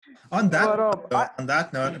On that, But I on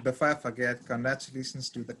that note, before I forget, congratulations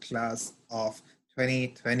to the class of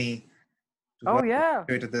 2020 to oh got yeah,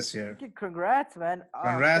 graduated this year. freaking congrats, man. Oh shit,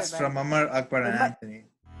 Congrats man. from Amar, Akbar, and Ima- Anthony.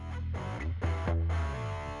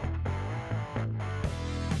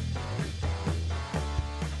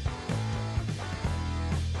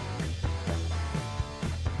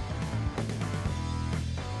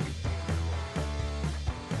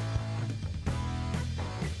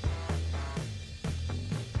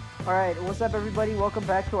 All right, what's up, everybody? Welcome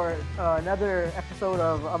back to our another episode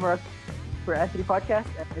of Amar for Anthony podcast.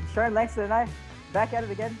 It's Sharon Langston and I back at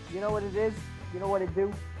it again. You know what it is. You know what it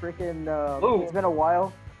do. Freaking, it's Ooh, been a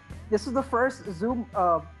while. This is the first Zoom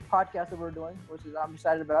podcast that we're doing, which is I'm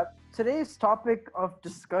excited about. Today's topic of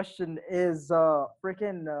discussion is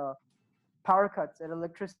freaking power cuts and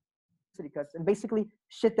electricity cuts, and basically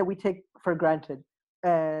shit that we take for granted.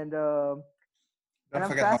 And Don't I'm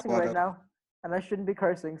forget hot fasting right water. now, and I shouldn't be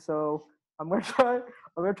cursing. So I'm gonna try.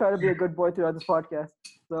 I'm gonna try to be a good boy throughout this podcast.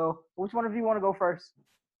 So, which one of you want to go first?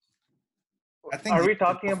 I think are you we should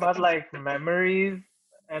talking go about first. like memories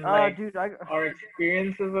and like Dude, our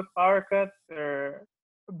experiences with power cuts, or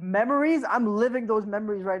memories. I'm living those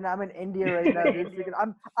memories right now. I'm in India right now, dude.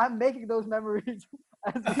 Freaking, I'm making those memories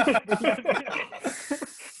as we speak.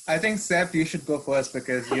 I think Seth, you should go first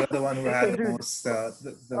because you're the one who had the Dude, most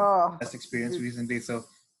the oh, best experience dude, recently. So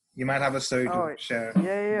you might have a story to oh, share yeah,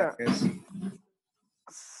 yeah, in yeah. that case.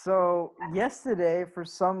 So yesterday, for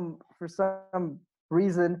some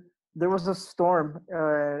reason, there was a storm.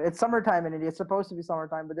 It's summertime in India. It's supposed to be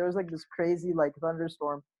summertime, but there was like this crazy like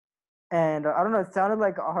thunderstorm, and I don't know. It sounded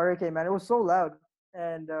like a hurricane, man. It was so loud,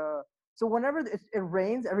 and so whenever it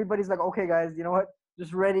rains, everybody's like, "Okay, guys, you know what?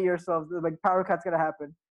 Just ready yourselves. Like power cut's gonna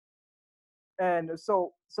happen." And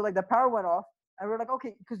so like the power went off, and we're like,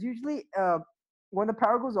 okay, because usually when the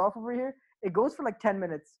power goes off over here, it goes for like 10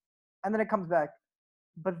 minutes, and then it comes back.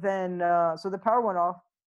 But then so the power went off,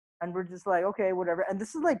 and we're just like, okay, whatever. And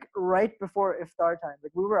this is like right before iftar time.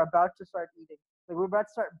 Like we were about to start eating. Like we were about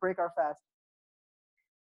to start break our fast.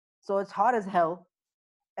 So it's hot as hell,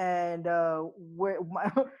 and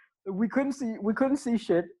we couldn't see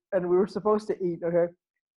shit, and we were supposed to eat. Okay,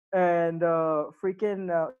 and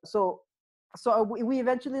freaking we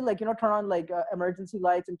eventually like turn on like emergency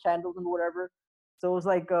lights and candles and whatever. So it was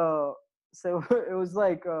like so it was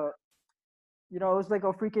like it was like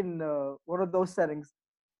a freaking one of those settings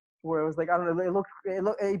where it was like I don't know.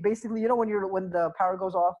 It basically when the power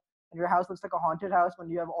goes off and your house looks like a haunted house when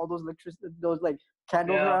you have all those those like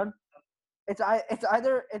candles yeah. around. It's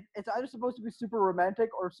either supposed to be super romantic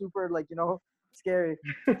or super like scary.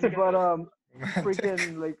 But Romantic.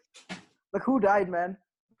 freaking like who died, man?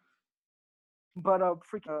 But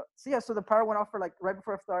so yeah, so the power went off for like right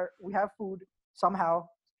before iftar. We have food somehow.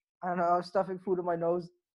 I don't know, I was stuffing food in my nose.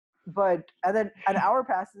 But and then an hour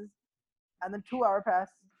passes, and then 2 hour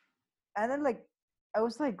passes, and then like I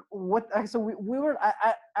was like, what? So we were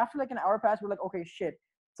after like an hour pass, we're like, okay, shit,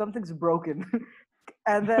 something's broken.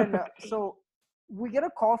 And then so we get a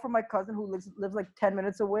call from my cousin who lives like 10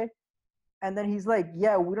 minutes away, and then he's like,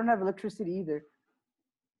 yeah, we don't have electricity either.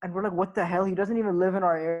 And we're like, what the hell? He doesn't even live in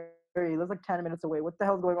our area. He lives like 10 minutes away. What the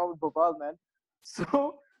hell's going on with Bhopal, man?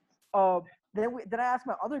 So then I asked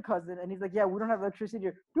my other cousin, and he's like, yeah, we don't have electricity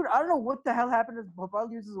here. Dude, I don't know what the hell happened. Is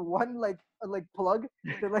Bhopal uses one like plug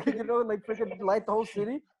to like like freaking light the whole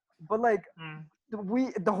city, but like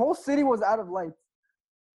Mm, the whole city was out of lights,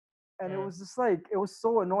 and it mm. was just like it was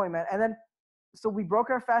so annoying, man. And then so we broke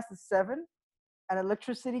our fast at 7, and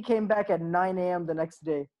electricity came back at 9 a.m. the next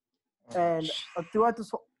day. Oh, And throughout this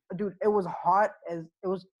whole, dude, it was hot as it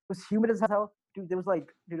was humid as hell, dude. It was like,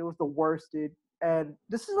 dude, it was the worst, dude. And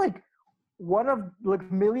this is like one of like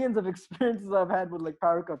millions of experiences I've had with like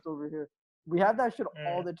power cuts over here. We have that shit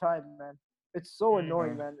all Mm, the time, man. It's so mm.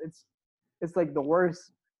 annoying, man. It's like the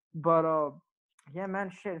worst. But yeah, man,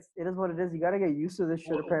 shit. It is what it is. You gotta get used to this shit.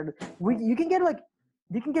 W- Apparently, you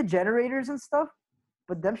can get generators and stuff,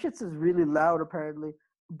 but them shits is really loud apparently.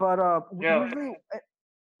 But Yeah. usually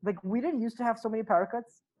like we didn't used to have so many power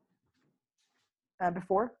cuts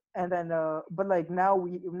before, and then but like now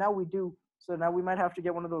we do. So now we might have to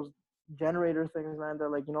get one of those generator things, man, that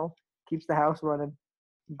like keeps the house running.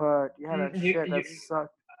 But yeah, that You, shit that you,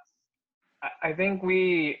 sucked. I think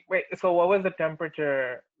we wait. So what was the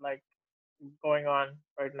temperature like going on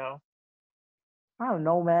right now? I don't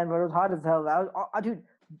know, man, but it was hot as hell. Dude,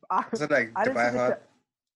 I, is it like I didn't see Dubai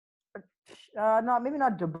the hot? no, maybe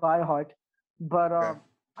not Dubai hot, but Okay.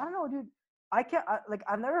 I don't know, dude. I can't like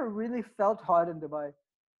I've never really felt hot in Dubai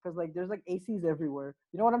because like there's like ACs everywhere.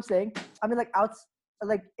 You know what I'm saying? I mean,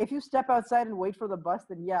 like if you step outside and wait for the bus,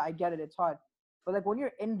 then yeah, I get it. It's hot. But like when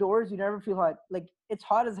you're indoors, you never feel hot. Like it's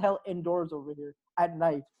hot as hell indoors over here at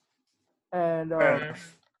night. And Fair Mhm.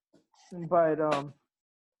 enough. but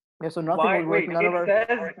yeah, so nothing Why? was Wait, working. None of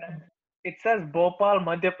our it says Bhopal,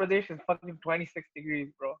 Madhya Pradesh is fucking 26 degrees,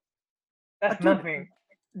 bro. That's dude, nothing.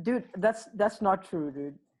 dude, that's not true,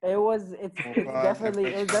 dude. It's Bhopal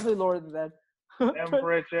definitely temperature. lower than that.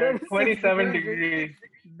 Temperature 26 27 degrees, dude. degrees.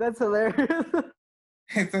 That's hilarious.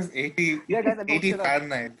 It was 80, Yeah, guys, I made 80 shit up.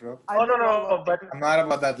 Fahrenheit, bro. I Oh made no it all no, up. but I'm not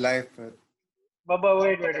about that life, but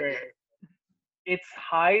wait. It's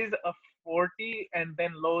highs of 40 and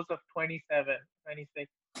then lows of 27, 26.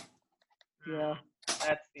 Yeah,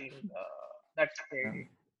 That seems that's yeah. crazy.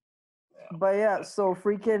 Yeah. but yeah, so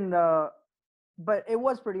freaking. But it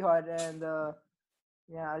was pretty hot, and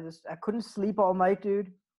yeah, I couldn't sleep all night,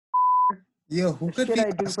 dude. Yo, who The could shit we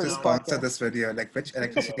I do ask for to this sponsor podcast. this video? Like, which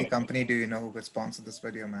electricity company do you know who could sponsor this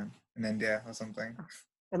video, man? In India or something?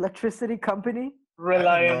 Electricity company? I don't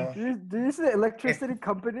Reliance. know. Do you say electricity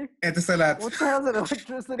company? Etisalat. What the hell is an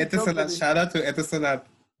electricity Etisalat. company? Shout out to Etisalat.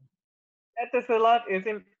 Etisalat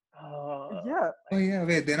isn't. Yeah. Oh yeah,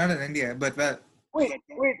 wait, they're not in India, but well, Wait,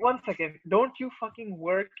 1 second. Don't you fucking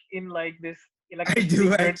work in like this I electricity do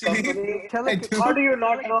grid actually. company? I How do. do you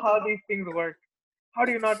not know how these things work? How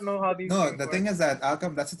do you not know how these No, things the work? thing is that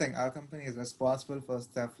that's the thing. Our company is responsible for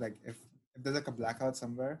stuff like if there's like a blackout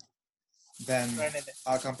somewhere, then Right, right.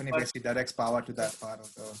 our company But- basically directs power to that part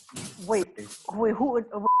of the Wait, city. wait, who would?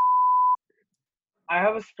 I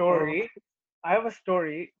have a story.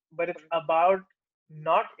 But it's about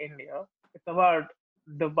not India. It's about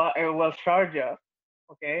Dubai, well, Sharjah,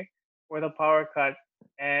 okay, where the power cut.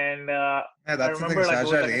 And Yeah, I that's the thing. remember like it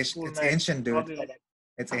was Sharjah, like a school it's night, ancient, dude. probably like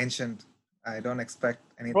It's ancient. I don't expect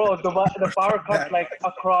anything. bro, the power cut that. like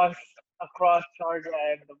across Sharjah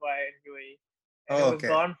and Dubai and UAE, and Oh, it was okay.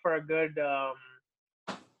 gone for a good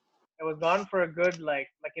like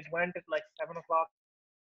it went at like 7 o'clock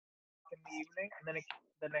in the evening, and then it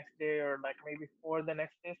the next day or like maybe 4 the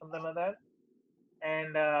next day, something like that.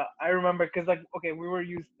 And I remember because like okay, we were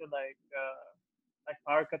used to like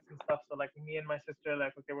power cuts and stuff. So like me and my sister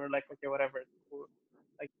like okay, we're like okay, whatever, it's cool.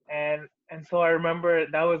 Like and so I remember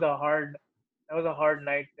that was a hard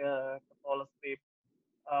night to fall asleep.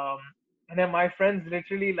 Um, and then my friends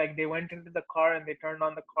literally like they went into the car and they turned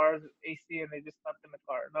on the car's AC and they just slept in the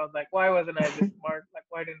car. And I was like, why wasn't I this smart? Like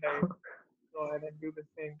why didn't I go ahead and do the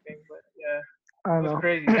same thing? But yeah, I it was know.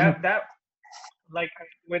 crazy. That like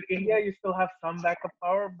with India, you still have some backup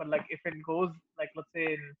power, but like if it goes like let's say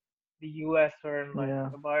in the US or in like Yeah.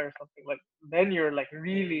 Dubai or something, like then you're like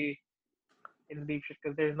really in deep shit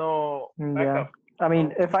because there's no Yeah. backup. I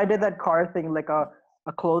mean, if I did that car thing, like a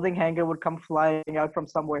clothing hanger would come flying out from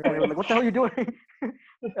somewhere, and they were like, "What the hell are you doing?"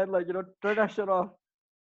 And like, turn that shit off.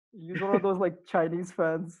 Use one of those like Chinese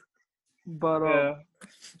fans. But Yeah,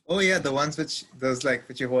 Oh yeah, the ones which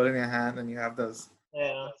you hold in your hand and you have those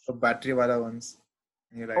yeah. the battery wala ones.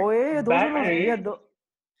 And you're like, oh yeah, those are Battery? yeah.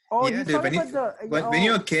 Oh, yeah, he's dude. talking about the When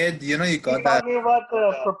you're a kid, you He's got that. talking about the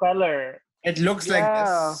propeller. It looks like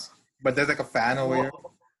Yeah. this, but there's like a fan over here.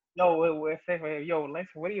 Yo, wait, yo, Lex,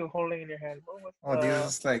 what are you holding in your hand, bro? What's Oh, these are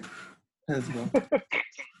just like pills, bro.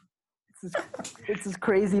 It's just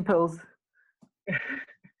crazy pills.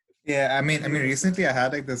 Yeah, I mean, recently I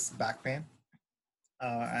had like this back pain,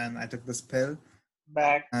 and I took this pill.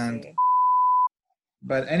 back? And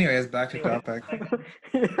but anyways, back to Anyway. topic.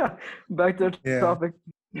 Yeah, back to the Yeah. topic.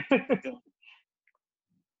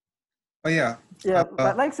 Oh yeah, Yeah,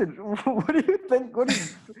 Langston, what do you think? What do you,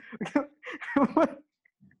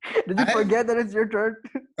 did you I- forget that it's your turn?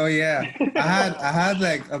 oh yeah. I had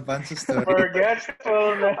like a bunch of stories.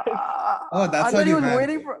 Forgetfulness. Oh, that's I what thought he you was meant.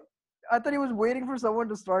 waiting for. I thought he was waiting for someone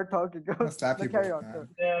to start talking. I'm gonna slap Like, you carry both, on. man.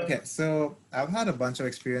 Yeah. Okay, so I've had a bunch of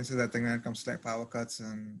experiences, I think, when it comes to like power cuts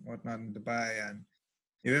and whatnot in Dubai, and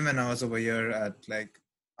even when I was over here at like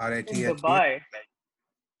RIT. In at Dubai.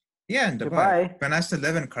 Yeah, in Dubai. Dubai. When I used to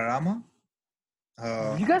live in Karama.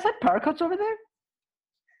 You guys had power cuts over there?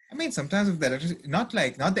 I mean, sometimes with the electricity, not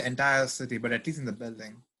the entire city, but at least in the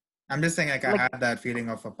building. I'm just saying, like I Like- had that feeling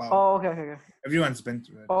of a power. Oh, okay. Everyone's been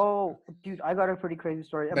through it. Oh, dude, I got a pretty crazy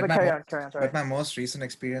story. But my carry most- on. Sorry. But my most recent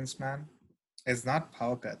experience, man, is not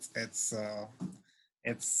power cuts. It's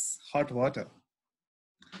hot water.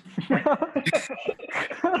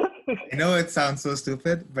 I know it sounds so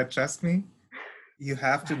stupid, but trust me, you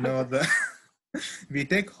have to know the. We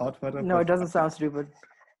take hot water. No, for it doesn't fun, sound stupid.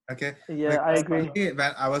 Okay. Yeah, I agree.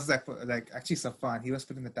 When I was like actually Safan, he was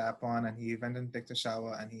putting the tap on and he went and took the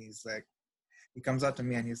shower and he's like, he comes out to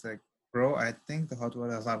me and he's like, bro, I think the hot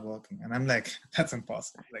water is not working. And I'm like, that's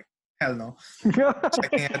impossible. Like, Hell no. That's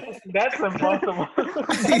Checking it. That's impossible.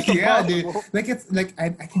 Yeah, dude. impossible. Like it's like I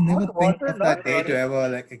can never Hot think water, of no? that day to ever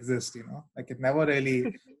like exist, you know? Like it never really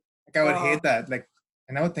like I would Uh-huh. hate that. Like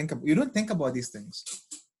I never think of you don't think about these things.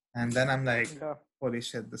 And then I'm like, Yeah. holy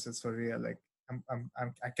shit, this is for real. Like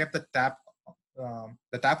I kept the tap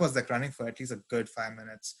was like running for at least a good 5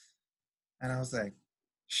 minutes. And I was like,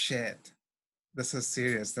 shit, this is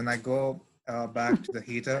serious. Then I go back to the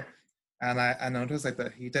heater and I notice like the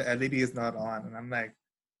heater LED is not on. And I'm like,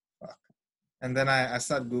 fuck. And then I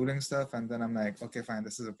start Googling stuff and then I'm like, okay, fine,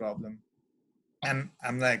 this is a problem. And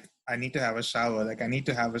I'm like, I need to have a shower. Like I need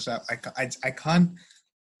to have a shower. I can't,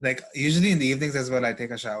 like usually in the evenings as well, I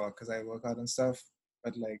take a shower because I work out and stuff.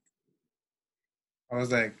 But like, I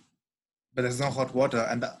was like, but there's no hot water.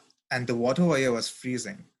 And the water over here was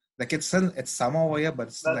freezing. Like it's summer over here, but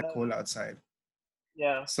it's still like cold outside.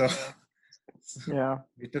 Yeah. So, yeah. so Yeah.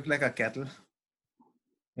 we took like a kettle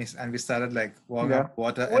and we started like warming Yeah. up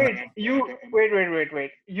water. Wait,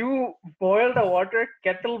 wait. You boil the water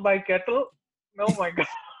kettle by kettle? Oh my god.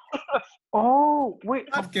 Oh wait,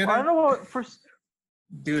 Not I kidding. don't know what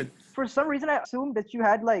Dude, for some reason I assumed that you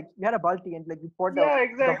had a balti and like you poured Yeah, the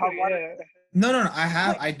exactly. hot water. Yeah. no.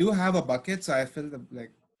 I do have a bucket, so I fill the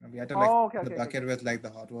like we had to like Oh, okay, fill the okay, bucket with like the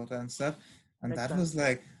hot water and stuff. And Makes that sense. was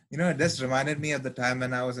like, you know, it just reminded me of the time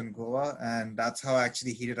when I was in Goa, and that's how I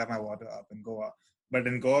actually heated up my water up in Goa. But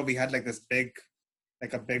in Goa, we had like this big,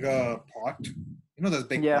 like a bigger pot. You know those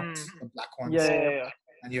big Yeah. pots, the black ones, Yeah.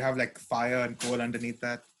 and you have like fire and coal underneath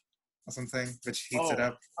that or something, which heats it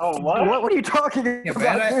up. Oh, what? What are you talking Yeah, about?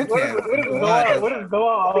 where I dude? What okay, is, what is Goa, Goa? it What was, is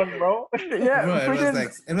Goa on, bro? Yeah, bro, it was freaking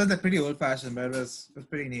like it was like pretty old fashioned, but it was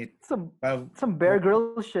pretty neat. Well, some Bear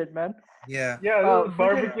Grylls shit, man. yeah, Yeah, Uh, this is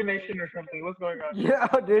barbecue nation or something. What's going on? Yeah,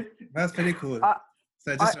 dude. that's pretty cool. Uh,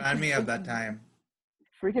 So it just reminded me of that time.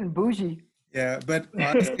 Freaking bougie. Yeah, but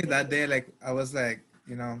honestly, that day, like, I was like,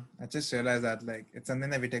 you know, I just realized that, like, it's something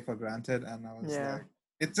that we take for granted. And I was Yeah. like,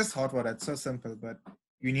 it's just hot water. It's so simple, but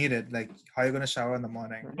you need it. Like, how are you going to shower in the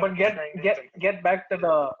morning? But get back to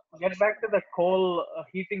the coal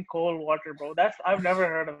heating coal water, bro. That's I've never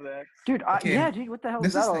heard of that. Dude, Okay, yeah, dude, what the hell This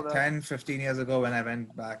is that is all like about? 10, 15 years ago when I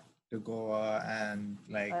went back to Goa. And,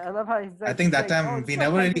 like, I love how he's like, I think that he's like, time it's we like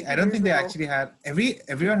never 10, really, 15 I don't think years they ago, actually had,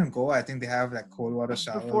 everyone in Goa, I think they have like cold water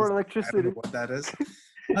showers. before I don't electricity. know what that is.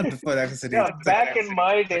 Not before electricity. Yeah, it's back in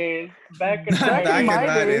my days, back in Not my back in my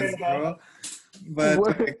my days. days, bro. But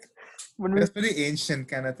What- like, when we it's pretty ancient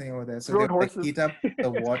kind of thing over there. So they rode would like horses. heat up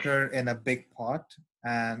the water in a big pot,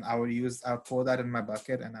 and I would pour that in my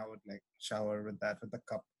bucket, and I would like shower with that with the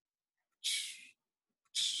cup,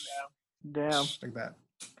 Damn. like that.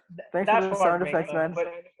 Thanks that for the part sound makes effects, sense, man. but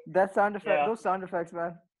That sound effect, Yeah. those sound effects,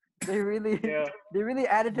 man. They really, Yeah. they really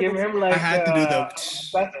added to give the him experience. like I had to do the.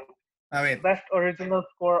 best I mean, best original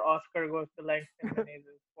score Oscar goes to Langston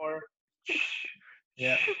Menezes for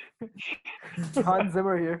yeah, Hans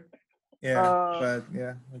Zimmer here. yeah, Uh, but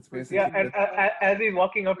yeah, it's basically. yeah, and it. as he's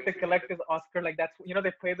walking up to collect his Oscar, like that's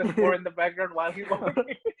they play the score in the background while he's walking.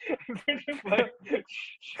 Just like,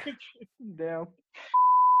 Damn.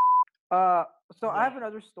 So I have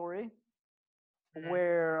another story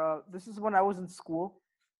where this is when I was in school,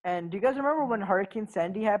 and do you guys remember when Hurricane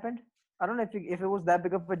Sandy happened? I don't know if it was that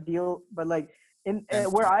big of a deal, but like in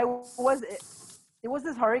where I was, it was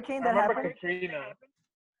this hurricane I that remember happened.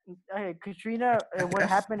 Katrina. Katrina, what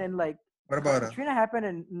happened in like What about Katrina happened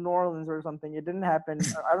in New Orleans or something. It didn't happen.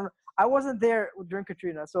 I don't know. I wasn't there during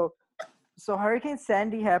Katrina. So Hurricane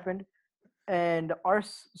Sandy happened, and our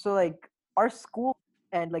school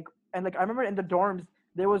and like I remember in the dorms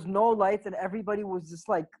there was no lights and everybody was just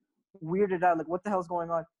like weirded out. Like, what the hell's going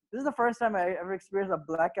on? This is the first time I ever experienced a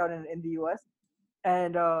blackout in the U.S.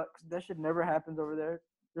 And that shit never happens over there.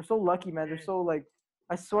 They're so lucky, man. They're so like,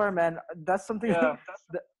 I swear, man. That's something. Yeah.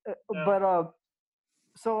 But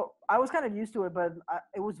so I was kind of used to it, but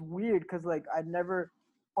it was weird because like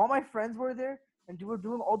all my friends were there and they were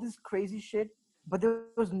doing all this crazy shit, but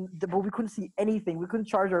but we couldn't see anything. We couldn't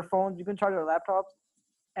charge our phones. We couldn't charge our laptops,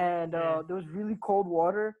 and there was really cold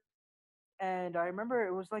water. And I remember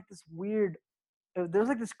it was like this weird. There was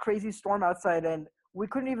like this crazy storm outside, and we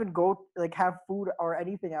couldn't even go like have food or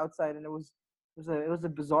anything outside, and it was a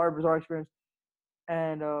bizarre experience.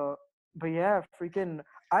 And but yeah, freaking,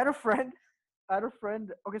 I had a friend.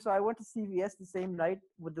 Okay, so I went to CVS the same night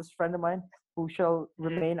with this friend of mine who shall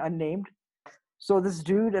remain unnamed. So this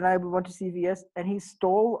dude and I went to CVS, and he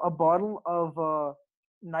stole a bottle of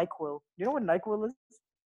NyQuil. You know what NyQuil is?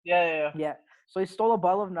 Yeah. Yeah. So he stole a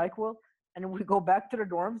bottle of NyQuil, and we go back to the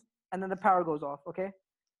dorms, and then the power goes off. Okay.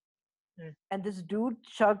 And this dude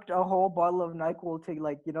chugged a whole bottle of NyQuil to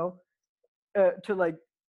like to like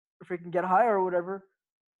freaking get high or whatever.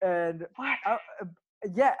 And What?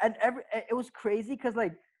 yeah, and it was crazy because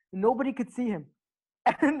like nobody could see him,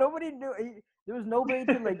 and nobody knew. There was no way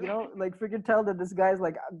to like like freaking tell that this guy's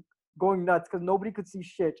like going nuts because nobody could see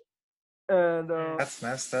shit. And That's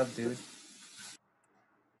messed up, dude.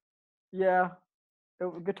 yeah,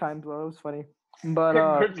 good times though. It was funny, but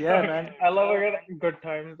Good yeah, times. man. I love it. Good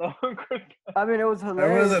times. Oh, good times. I mean, it was That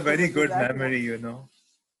hilarious. was a 'cause, very like, it was good actually- memory, you know.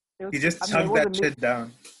 It was, He just I mean, it chucked that wasn't me. shit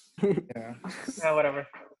down. Yeah. Yeah, whatever.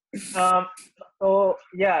 So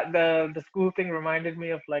yeah, the school thing reminded me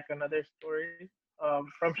of like another story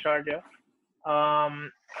from Sharjah.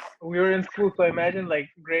 Um, we were in school, so imagine like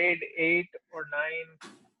grade 8 or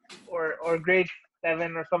 9 or grade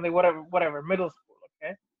 7 or something, whatever, middle school.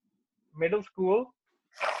 Okay, middle school.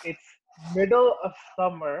 It's middle of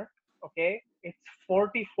summer. Okay, it's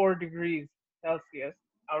 44 degrees Celsius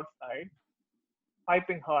outside,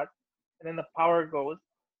 piping hot, and then the power goes,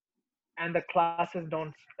 and the classes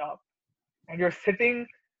don't stop, and you're sitting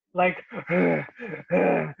like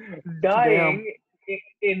dying Damn.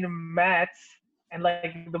 in maths, and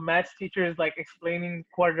like the maths teacher is like explaining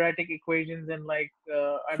quadratic equations and like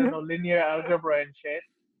I don't know, linear algebra and shit,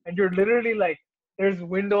 and you're literally like there's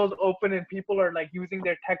windows open and people are like using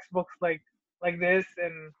their textbooks like this,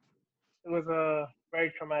 and it was a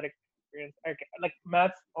very traumatic experience. Like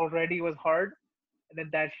maths already was hard, and then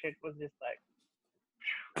that shit was just like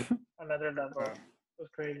another level. Uh, It was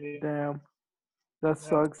crazy. Damn, that Yeah.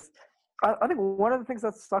 sucks. I think one of the things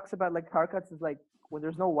that sucks about like power cuts is like when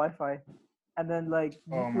there's no Wi-Fi, and then like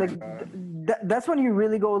Oh my like God. that's when you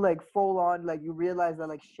really go like full on. Like you realize that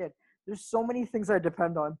like shit, there's so many things I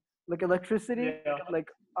depend on, like electricity. Yeah. Like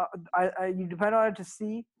you depend on it to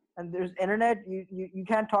see, and there's internet. You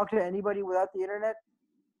can't talk to anybody without the internet,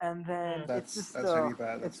 and then it's just That's really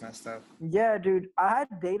bad. That's it's messed up. yeah, dude. I had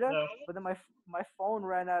data, Yeah. but then my phone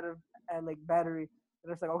ran out of like battery, and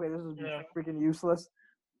it's like okay, this is Yeah. freaking useless.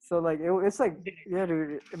 So like it's like yeah,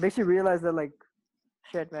 dude. It makes you realize that like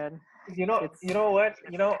shit, man. You know, It's you know what?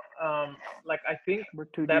 Like I think we're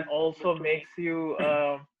too that deep. also makes you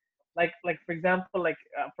like for example, like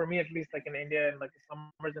for me at least, like in India and like the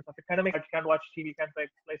summers and stuff, it kind of makes you can't watch TV, can't play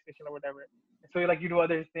PlayStation or whatever. So like you do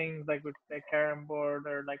other things like with like carom board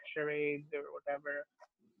or like charades or whatever.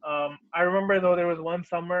 I remember though there was one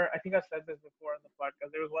summer. I think I've said this before on the podcast.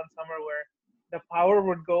 There was one summer where the power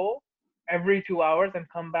would go every 2 hours and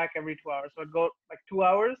come back every 2 hours. So it'd go like 2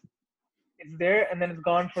 hours, it's there, and then it's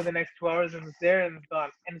gone for the next 2 hours, and it's there and it's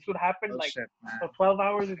gone. And this would happen Oh like shit, man. so 12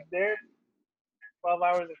 hours it's there, 12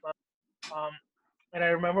 hours it's not. Um, and I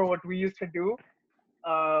remember what we used to do.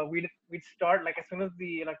 We'd start like as soon as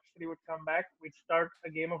the electricity would come back, we'd start a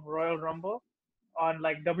game of Royal Rumble on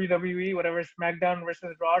like WWE, whatever, SmackDown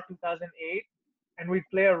versus Raw 2008, and we'd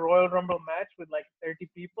play a Royal Rumble match with like 30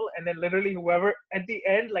 people, and then literally whoever at the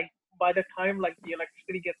end, like by the time like the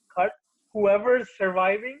electricity gets cut, whoever's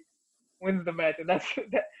surviving wins the match, and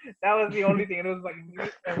that was the only thing. And it was like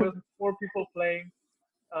it was 4 people playing.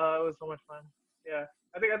 It was so much fun. Yeah,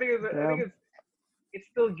 I think Damn. it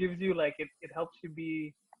still gives you like it helps you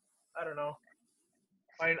be, I don't know,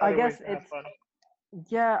 find I other ways guess to have it's fun.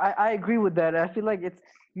 yeah. I agree with that. I feel like it's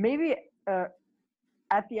maybe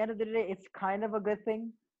at the end of the day, it's kind of a good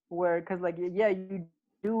thing where because like yeah, you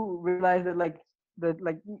do realize that like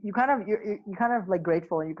you kind of you kind of like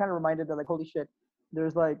grateful and you kind of reminded that like holy shit,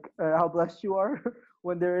 there's like how blessed you are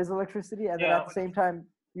when there is electricity, and then Yeah, at the same time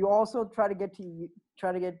you also try to get to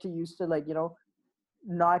used to like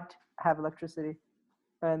not have electricity,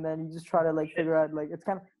 and then you just try to like figure out like it's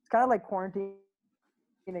kind of like quarantining,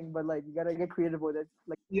 but like you gotta get creative with it.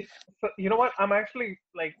 Like Yeah, so you know what? I'm actually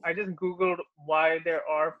like I just googled why there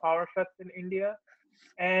are power cuts in India,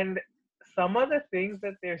 and some of the things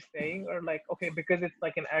that they're saying are like okay, because it's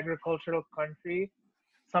like an agricultural country.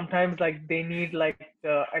 Sometimes like they need like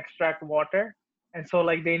to extract water, and so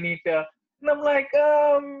like they need to. And I'm like,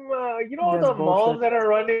 that's the malls bullshit, that are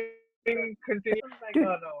running continue. I'm like, dude.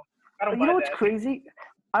 oh no, I don't You buy know what's that. crazy?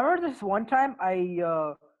 I remember this one time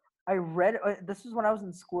I read this is when I was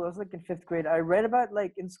in school. I was like in fifth grade. I read about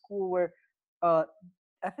like in school where uh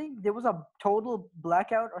I think there was a total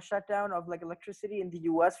blackout or shutdown of like electricity in the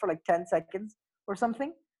US for like 10 seconds or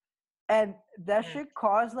something. And that Mm, shit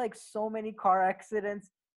caused like so many car accidents.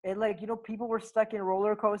 And like, people were stuck in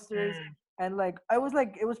roller coasters, mm, and like I was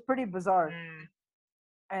like it was pretty bizarre. mm,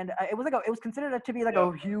 And it was like it was considered to be like yeah.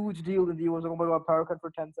 a huge deal in the US. Like, oh my god, power cut for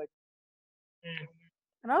 10 seconds. Mm,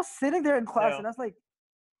 And I was sitting there in class yeah. and I was like,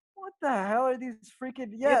 what the hell are these freaking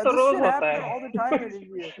ये yeah, तो this rose shit होता happens है. all the time in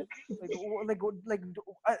India.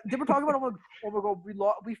 They were talking about oh my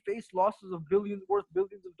god, we faced losses of billions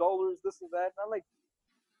of dollars, this and that. And I'm like,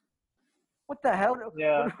 What the hell?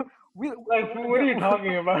 Yeah. We Like, what are you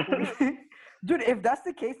talking about? Dude, if that's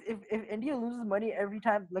the case, if India loses money every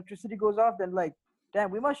time electricity goes off, then like,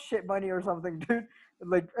 damn, we must shit money or something, dude.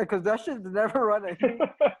 Like, because that shit's never running.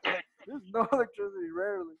 There's no electricity,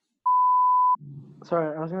 rarely.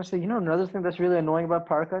 Sorry, I was gonna say, another thing that's really annoying about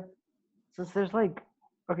Paracut, since there's like,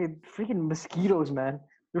 okay, freaking mosquitoes, man.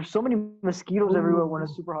 There's so many mosquitoes everywhere when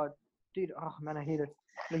it's super hot. Dude, oh man, I hate it.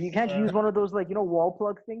 Like, you can't use one of those, like, wall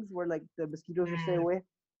plug things where like the mosquitoes just stay away.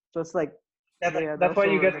 So it's like, yeah, That's why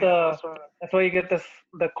you get the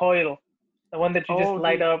coil, the one that you just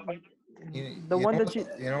light dude, up. the one that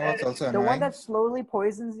You know what's also the one annoying? that slowly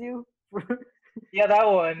poisons you. Yeah, that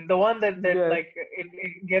one. The one that Yeah. like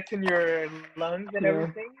it gets in your lungs and Yeah.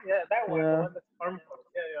 everything. Yeah, that one. The Yeah. one that's harmful.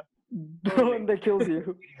 Yeah, The one that kills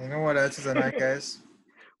you You know what else is annoying, guys?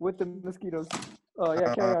 with the mosquitoes. Oh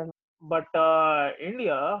yeah, carry on. But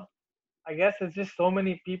India, I guess it's just so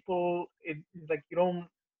many people. It's like you don't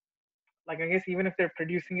like. I guess even if they're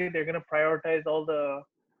producing it, they're gonna prioritize all the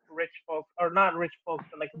rich folks, or not rich folks,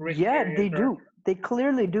 but like rich Yeah, areas. they do. They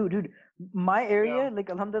clearly do, dude. My area, Yeah. like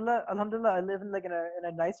alhamdulillah, I live in like in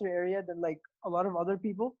a nicer area than like a lot of other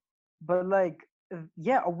people. But like,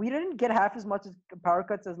 yeah, we didn't get half as much as power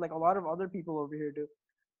cuts as like a lot of other people over here do.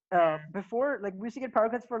 Before, like, we used to get power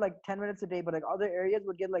cuts for like 10 minutes a day, but like other areas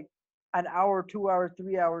would get like an hour, 2 hours,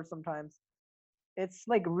 3 hours sometimes. It's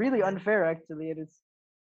like really unfair, actually.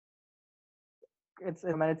 It's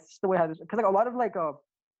man, it's just the way how this, because like a lot of like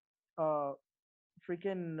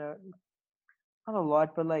freaking not a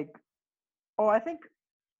lot, but like, I think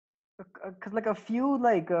because like a few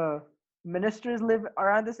like ministers live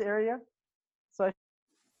around this area, so I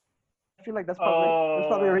feel like that's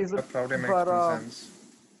probably a reason. That probably makes But some sense.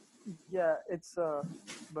 yeah,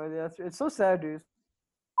 but yeah, it's so sad, dude.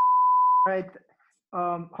 All right.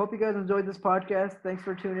 Hope you guys enjoyed this podcast. Thanks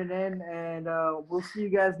for tuning in, and we'll see you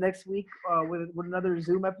guys next week with another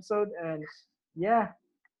Zoom episode. And yeah,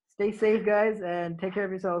 stay safe, guys, and take care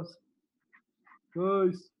of yourselves.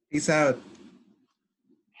 Peace. Peace out.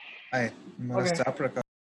 Hi, I'm gonna Okay. stop recording.